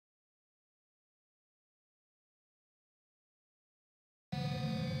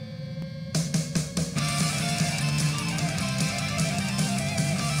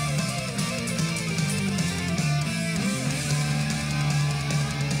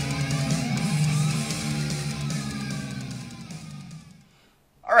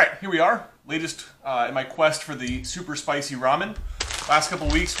here we are. Latest in my quest for the super spicy ramen. Last couple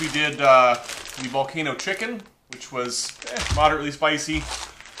weeks we did the volcano chicken, which was moderately spicy.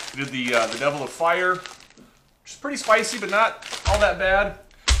 We did the Devil of Fire, which is pretty spicy, but not all that bad.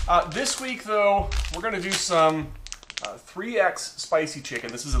 This week, though, we're going to do some 3X spicy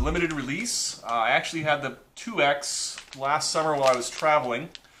chicken. This is a limited release. I actually had the 2X last summer while I was traveling,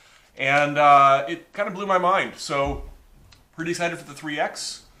 and it kind of blew my mind. So, pretty excited for the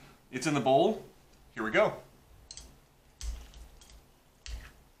 3X. It's in the bowl. Here we go.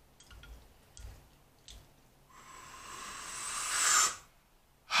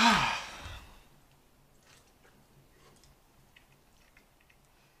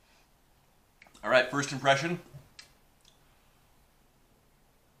 All right, first impression.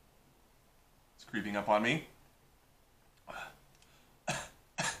 It's creeping up on me.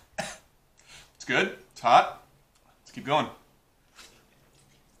 It's good. It's hot. Let's keep going.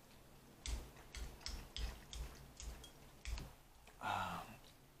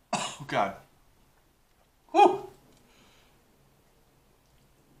 Oh, God. Whew.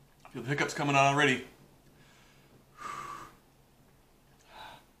 I feel the hiccups coming on already.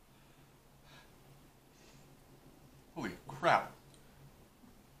 Holy crap.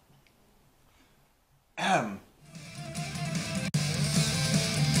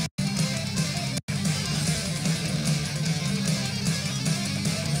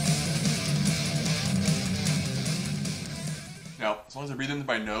 Now, as long as I breathe in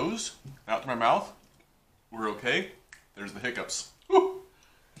by nose, out to my mouth, we're okay. There's the hiccups. Whew.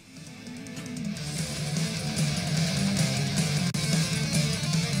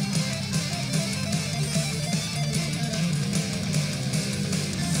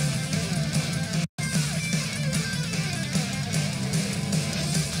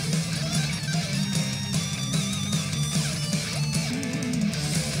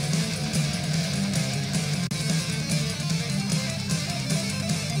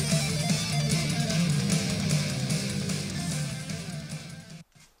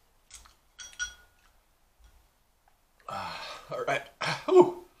 All right.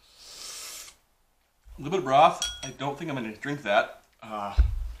 Ooh. A little bit of broth. I don't think I'm going to drink that.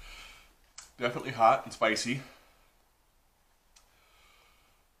 Definitely hot and spicy.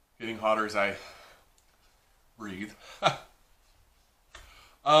 Getting hotter as I breathe.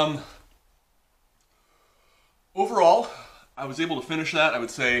 Overall, I was able to finish that. I would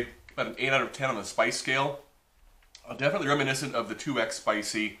say about an 8 out of 10 on the spice scale. Definitely reminiscent of the 2X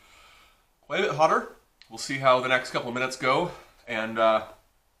spicy. Quite a bit hotter. We'll see how the next couple of minutes go, and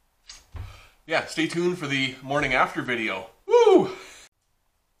yeah, stay tuned for the morning after video. Woo!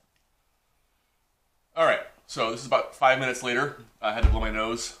 Alright, so this is about 5 minutes later. I had to blow my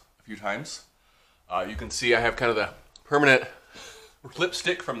nose a few times. You can see I have kind of the permanent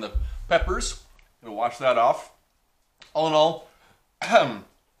lipstick from the peppers. I'm going to wash that off. All in all,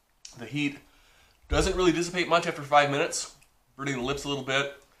 the heat doesn't really dissipate much after 5 minutes. Burning the lips a little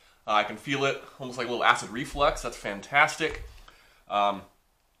bit. I can feel it, almost like a little acid reflux. That's fantastic.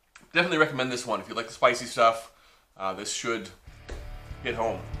 Definitely recommend this one. If you like the spicy stuff, this should hit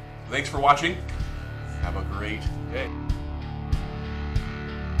home. Thanks for watching. Have a great day.